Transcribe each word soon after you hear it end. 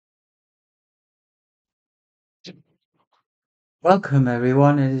Welcome,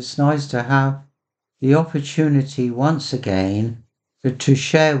 everyone. It is nice to have the opportunity once again to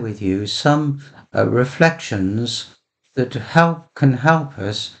share with you some reflections that can help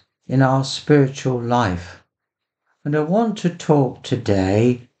us in our spiritual life. And I want to talk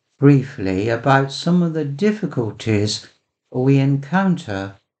today briefly about some of the difficulties we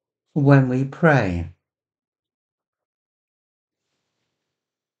encounter when we pray.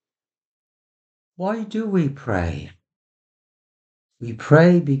 Why do we pray? We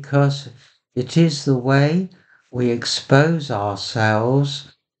pray because it is the way we expose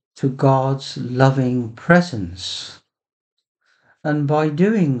ourselves to God's loving presence. And by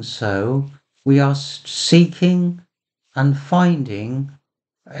doing so, we are seeking and finding,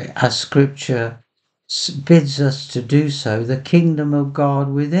 as Scripture bids us to do so, the kingdom of God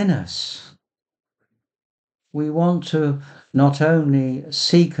within us. We want to not only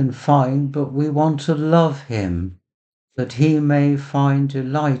seek and find, but we want to love Him, that He may find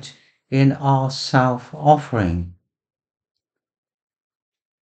delight in our self-offering.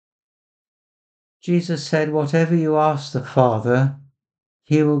 Jesus said, whatever you ask the Father,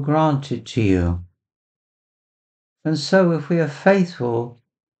 He will grant it to you. And so if we are faithful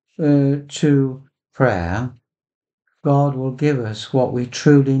to prayer, God will give us what we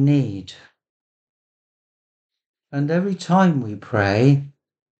truly need. And every time we pray,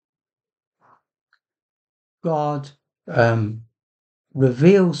 God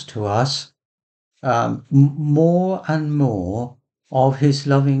reveals to us more and more of His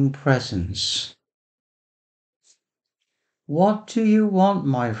loving presence. What do you want,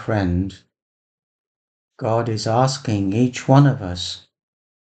 my friend? God is asking each one of us.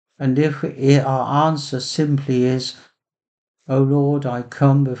 And if our answer simply is, O Lord, I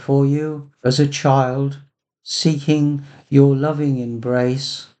come before you as a child, seeking your loving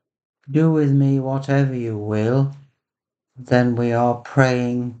embrace, do with me whatever you will, then we are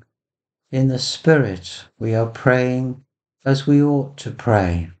praying in the Spirit. We are praying as we ought to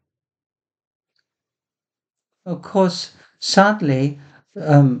pray. Of course, sadly,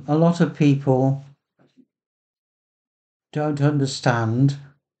 a lot of people don't understand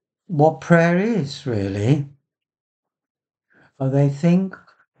what prayer is, really. Or they think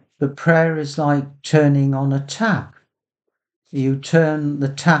the prayer is like turning on a tap. You turn the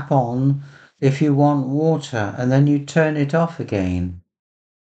tap on if you want water, and then you turn it off again.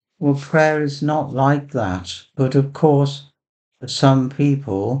 Well, prayer is not like that. But of course, some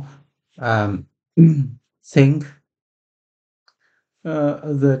people think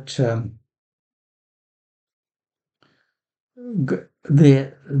that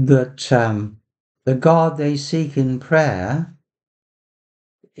the God they seek in prayer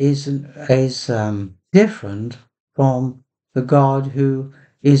is different from the God who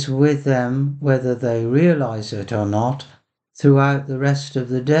is with them, whether they realize it or not, throughout the rest of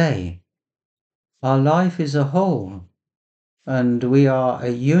the day. Our life is a whole, and we are a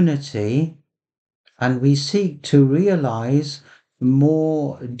unity, and we seek to realize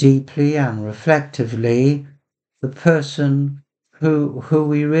more deeply and reflectively the person who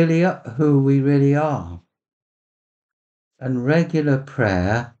we really are. And regular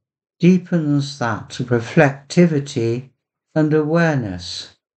prayer deepens that reflectivity and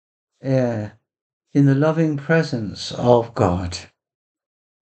awareness in the loving presence of God.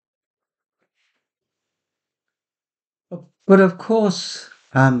 But of course,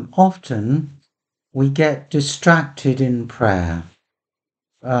 often we get distracted in prayer,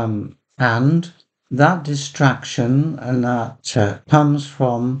 and that distraction and that comes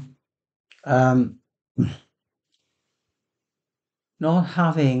from not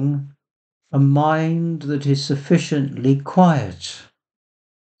having a mind that is sufficiently quiet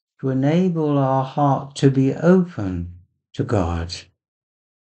to enable our heart to be open to God.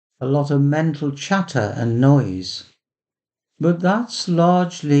 A lot of mental chatter and noise, but that's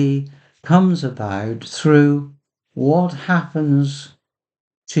largely comes about through what happens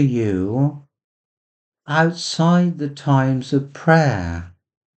to you outside the times of prayer.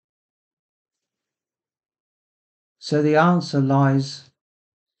 So the answer lies,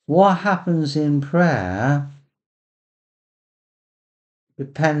 what happens in prayer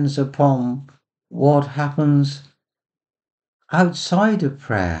depends upon what happens outside of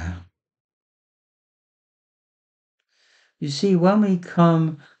prayer. You see, when we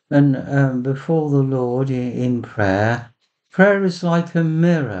come and before the Lord in prayer, prayer is like a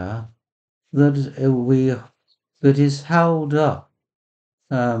mirror that is held up,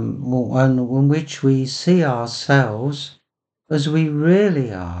 and in which we see ourselves as we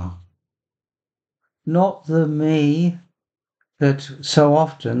really are, not the me that so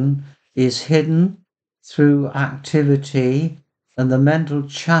often is hidden through activity and the mental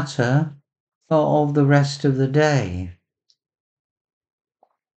chatter of the rest of the day.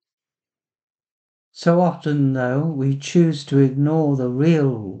 So often, though, we choose to ignore the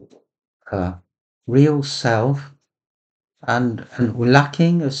real self, and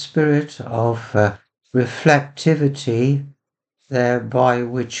lacking a spirit of reflectivity, thereby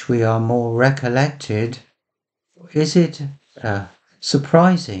which we are more recollected. Is it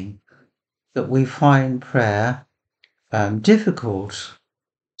surprising that we find prayer difficult?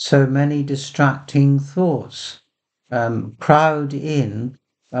 So many distracting thoughts crowd in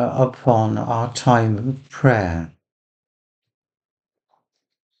upon our time of prayer.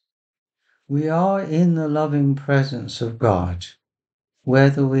 We are in the loving presence of God,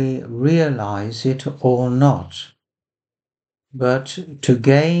 whether we realize it or not. But to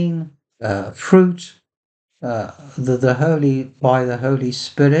gain fruit by the Holy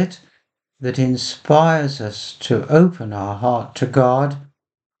Spirit that inspires us to open our heart to God,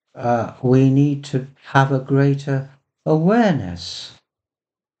 we need to have a greater awareness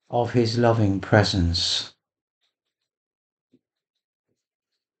of His loving presence.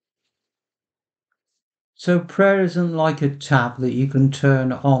 So prayer isn't like a tap that you can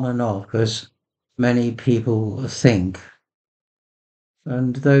turn on and off, as many people think.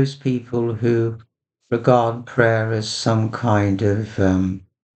 And those people who regard prayer as some kind of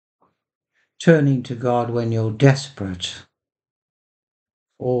turning to God when you're desperate,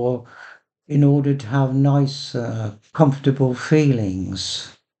 or in order to have nice, comfortable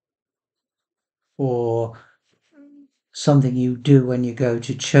feelings, or something you do when you go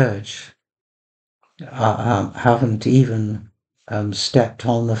to church, haven't even stepped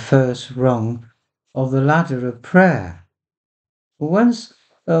on the first rung of the ladder of prayer. Once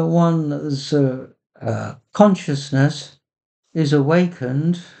one's consciousness is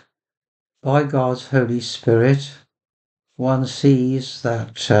awakened by God's Holy Spirit, one sees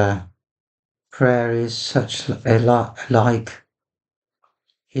that prayer is such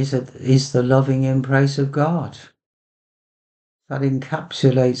is the loving embrace of God that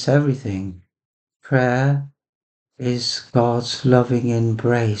encapsulates everything. Prayer is God's loving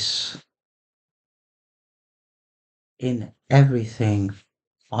embrace in everything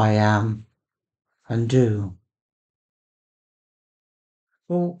I am and do.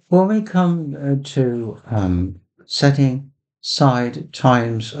 Well, when we come to setting aside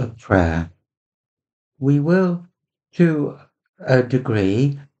times of prayer, we will, to a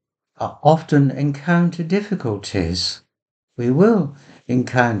degree, often encounter difficulties. We will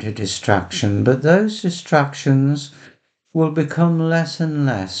encounter distraction, but those distractions will become less and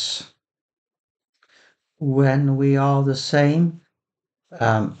less when we are the same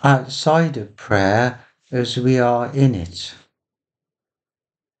outside of prayer as we are in it.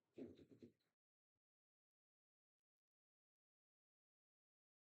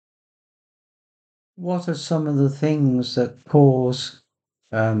 What are some of the things that cause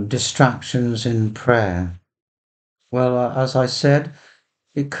distractions in prayer? Well, as I said,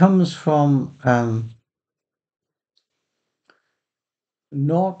 it comes from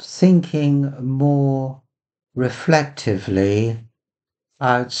not thinking more reflectively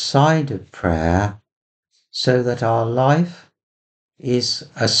outside of prayer, so that our life is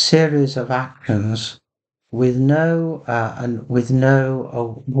a series of actions with no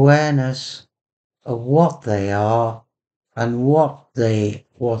awareness of what they are and what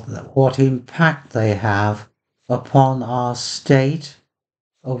impact they have upon our state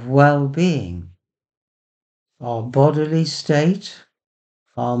of well-being, our bodily state,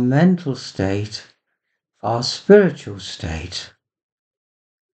 our mental state, our spiritual state.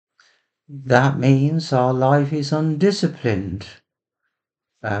 That means our life is undisciplined,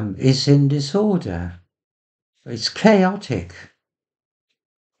 is in disorder, it's chaotic.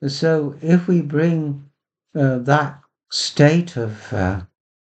 So if we bring that state of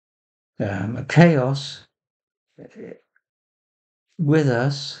chaos with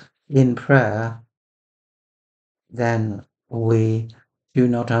us in prayer, then we do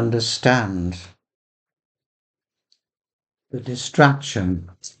not understand the distraction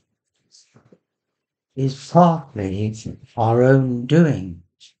is partly our own doing.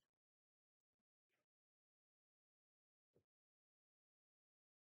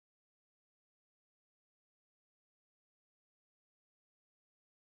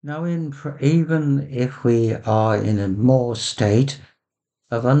 Now, even if we are in a more state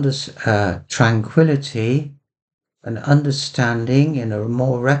of tranquility and understanding in a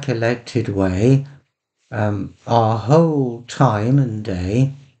more recollected way, our whole time and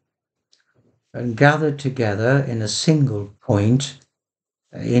day, and gathered together in a single point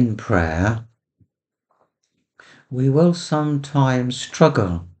in prayer, we will sometimes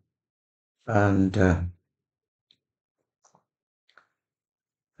struggle, and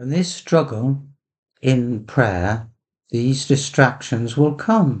this struggle in prayer, these distractions will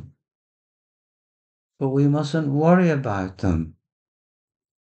come, but we mustn't worry about them.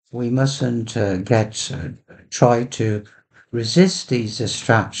 We mustn't try to resist these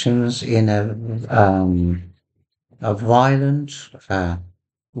distractions in a violent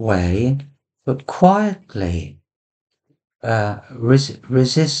way, but quietly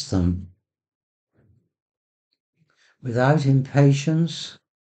resist them without impatience,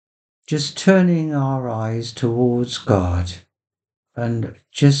 just turning our eyes towards God and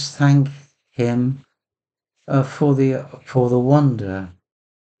just thank Him for the wonder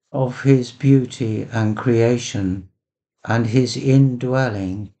of His beauty and creation and His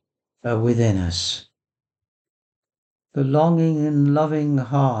indwelling within us. The longing and loving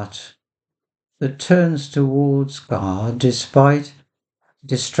heart that turns towards God despite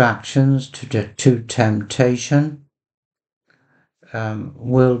distractions to temptation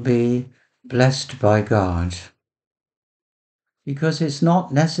will be blessed by God. Because it's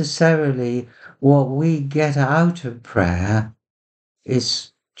not necessarily what we get out of prayer,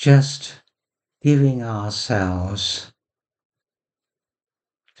 it's just giving ourselves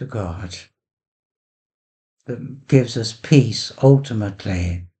to God that gives us peace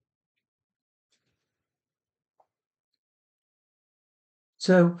ultimately.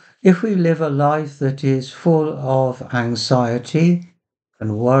 So if we live a life that is full of anxiety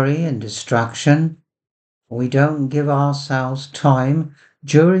and worry and distraction, we don't give ourselves time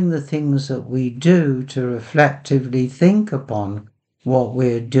during the things that we do to reflectively think upon what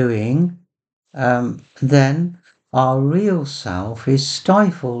we're doing, then our real self is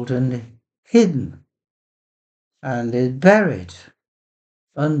stifled and hidden and is buried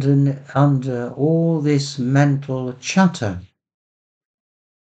under all this mental chatter.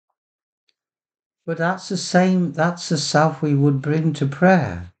 But that's the self we would bring to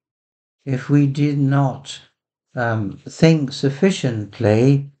prayer if we did not think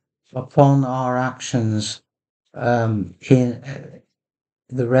sufficiently upon our actions in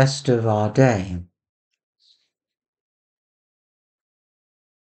the rest of our day.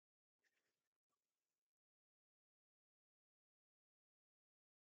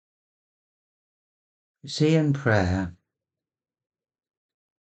 You see, in prayer,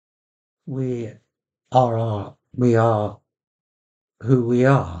 we we are who we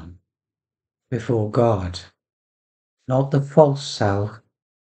are before God, not the false self,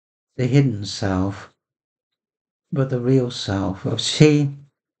 the hidden self, but the real self. See,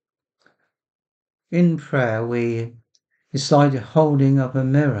 in prayer, it's like holding up a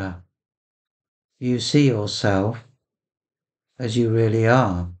mirror. You see yourself as you really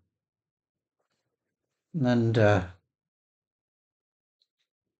are. And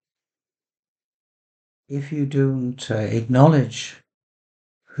if you don't acknowledge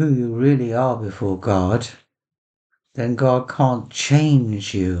who you really are before God, then God can't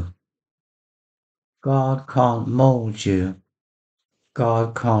change you. God can't mold you.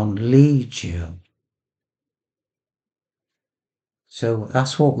 God can't lead you. So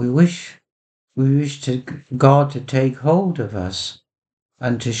that's what we wish. We wish God to take hold of us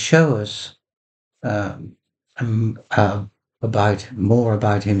and to show us um, more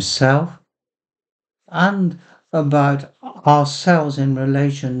about Himself and about ourselves in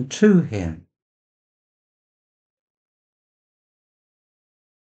relation to Him.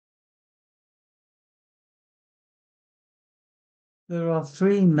 There are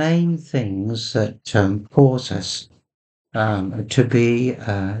three main things that cause us to be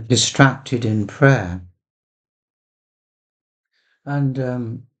distracted in prayer.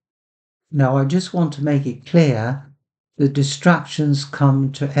 And now I just want to make it clear that distractions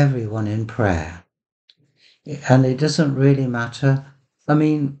come to everyone in prayer. And it doesn't really matter, I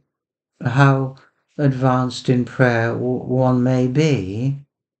mean, how advanced in prayer one may be,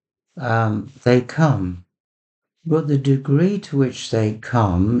 they come. But the degree to which they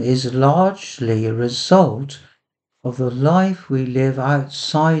come is largely a result of the life we live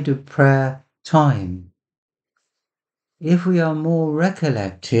outside of prayer time. If we are more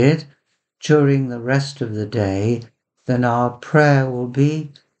recollected during the rest of the day, then our prayer will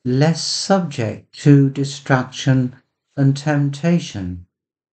be less subject to distraction and temptation.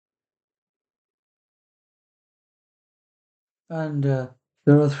 And there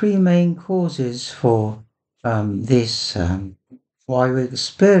are three main causes for this, why we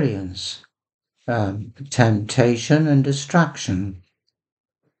experience temptation and distraction.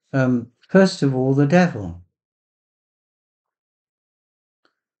 First of all, the devil.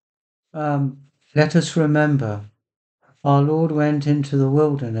 Let us remember our Lord went into the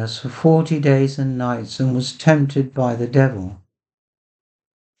wilderness for 40 days and nights and was tempted by the devil.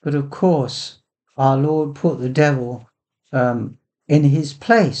 But of course, our Lord put the devil in his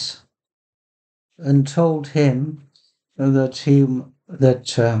place and told him that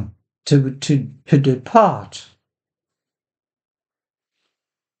to depart.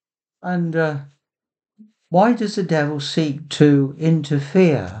 And why does the devil seek to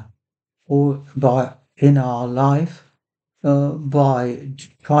interfere in our life by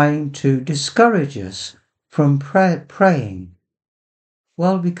trying to discourage us from praying?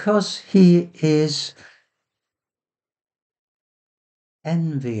 Well, because he is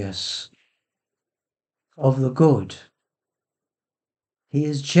envious of the good. He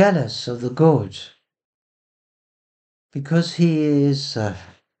is jealous of the good. Because he is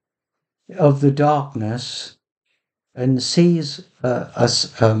of the darkness and sees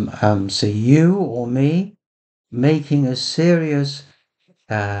see you or me making a serious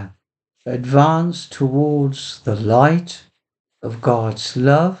advance towards the light of God's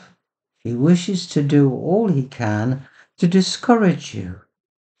love, he wishes to do all he can to discourage you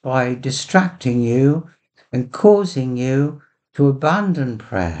by distracting you and causing you to abandon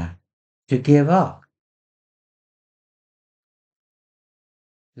prayer, to give up.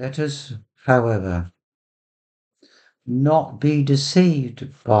 Let us, however, not be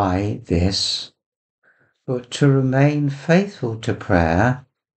deceived by this, but to remain faithful to prayer,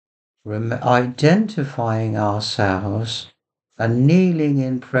 identifying ourselves and kneeling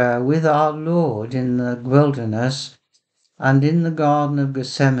in prayer with our Lord in the wilderness and in the Garden of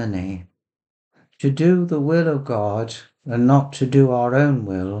Gethsemane, to do the will of God and not to do our own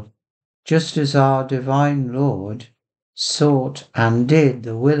will, just as our divine Lord sought and did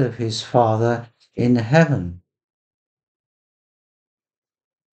the will of his Father in heaven.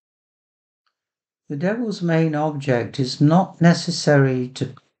 The devil's main object is not necessary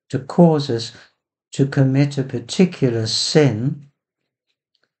to cause us to commit a particular sin,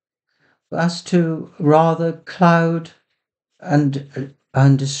 but as to rather cloud and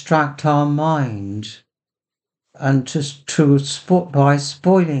distract our mind, and by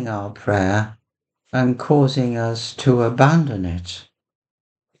spoiling our prayer and causing us to abandon it.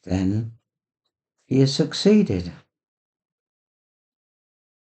 Then he has succeeded.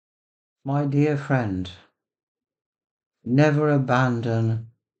 My dear friend, never abandon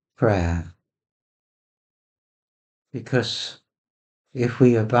prayer, because if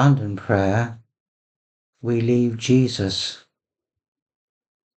we abandon prayer, we leave Jesus.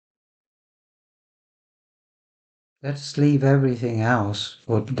 Let us leave everything else,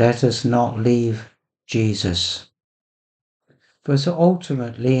 but let us not leave Jesus. Because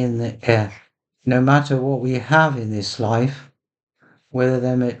ultimately, no matter what we have in this life,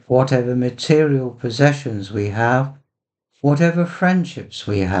 whatever material possessions we have, whatever friendships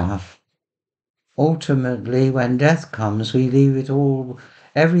we have, ultimately, when death comes, we leave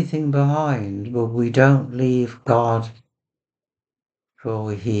everything behind, but we don't leave God,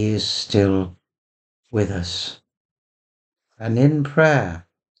 for he is still with us. And in prayer,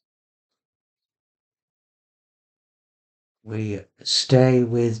 we stay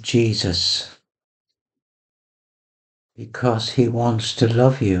with Jesus because he wants to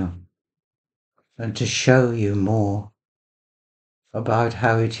love you and to show you more about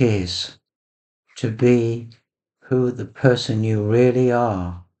how it is to be who the person you really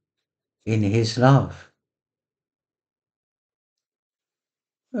are in his love.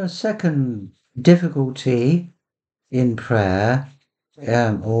 A second difficulty in prayer,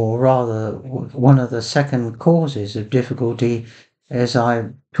 or rather one of the second causes of difficulty, as I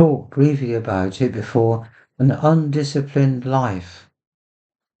talked briefly about it before, an undisciplined life.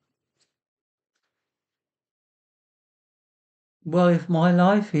 Well, if my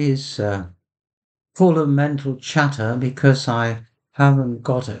life is full of mental chatter because I haven't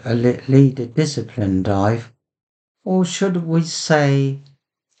got lead a disciplined life, or should we say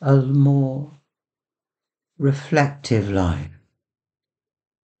a more reflective life?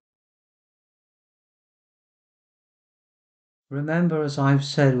 Remember, as I've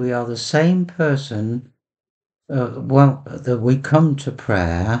said, we are the same person that we come to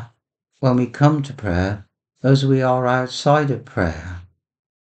prayer, when we come to prayer, as we are outside of prayer.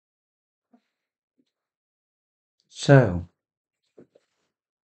 So,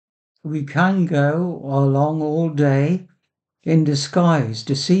 we can go along all day in disguise,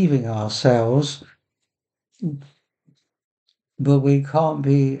 deceiving ourselves, but we can't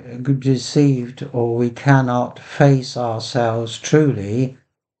be deceived, or we cannot face ourselves truly,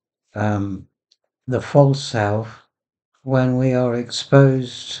 the false self, when we are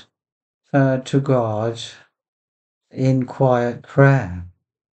exposed to God in quiet prayer.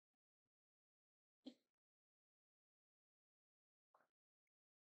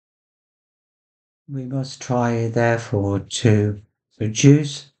 We must try, therefore, to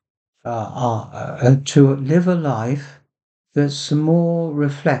reduce to live a life that's more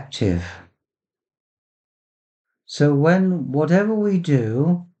reflective. So whatever we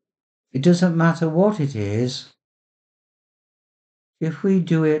do, it doesn't matter what it is, if we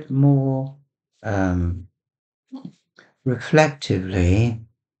do it more reflectively,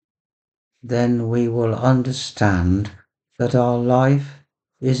 then we will understand that our life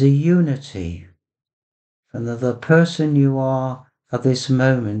is a unity and that the person you are at this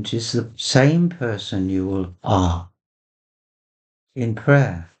moment is the same person you are in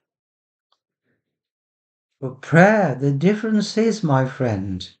prayer. But prayer, the difference is, my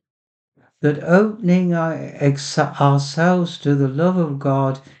friend, that opening ourselves to the love of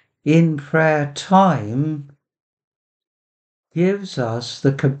God in prayer time gives us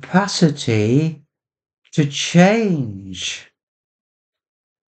the capacity to change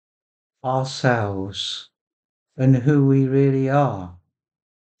ourselves and who we really are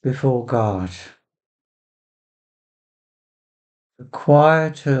before God. The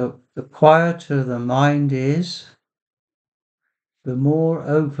quieter the mind is, the more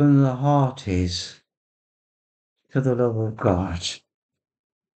open the heart is to the love of God.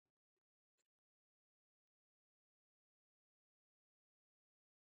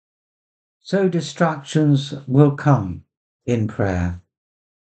 So distractions will come in prayer.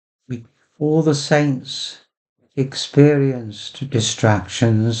 All the saints experienced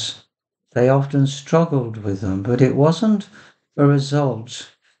distractions. They often struggled with them, but it wasn't a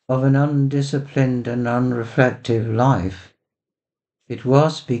result of an undisciplined and unreflective life. It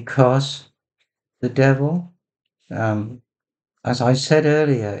was because the devil, as I said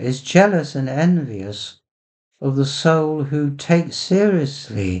earlier, is jealous and envious of the soul who takes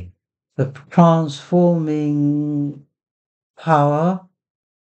seriously the transforming power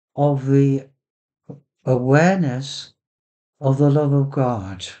of the awareness of the love of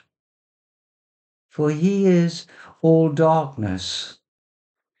God. For he is all darkness,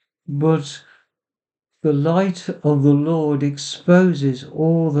 but the light of the Lord exposes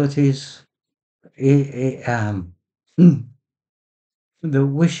all that is that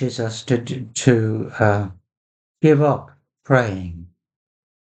wishes us to give up praying.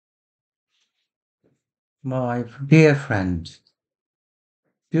 My dear friend,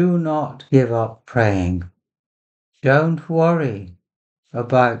 do not give up praying. Don't worry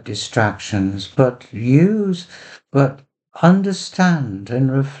about distractions, but understand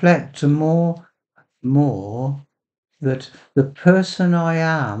and reflect more that the person I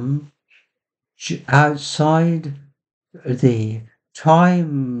am outside the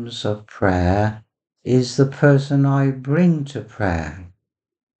times of prayer is the person I bring to prayer.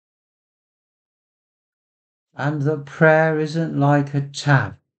 And that prayer isn't like a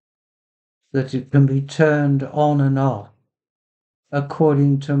tap that it can be turned on and off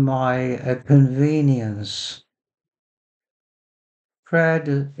according to my convenience.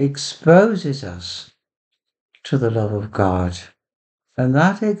 Prayer exposes us to the love of God. And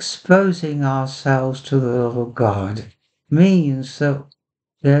that exposing ourselves to the love of God means that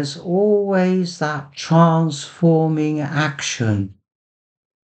there's always that transforming action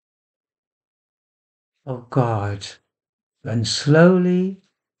of God. And slowly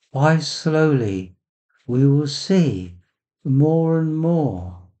by slowly, we will see more and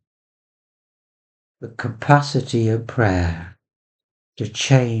more the capacity of prayer to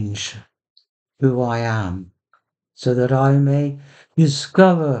change who I am so that I may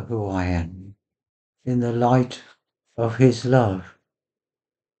discover who I am in the light of His love.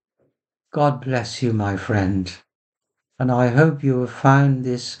 God bless you, my friend. And I hope you have found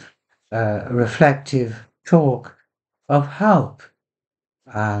this reflective talk of help.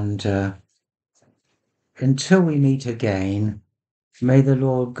 And until we meet again, may the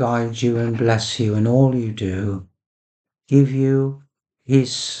Lord guide you and bless you in all you do, give you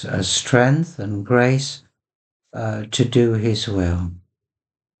His strength and grace to do His will.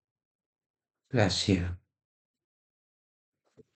 Bless you.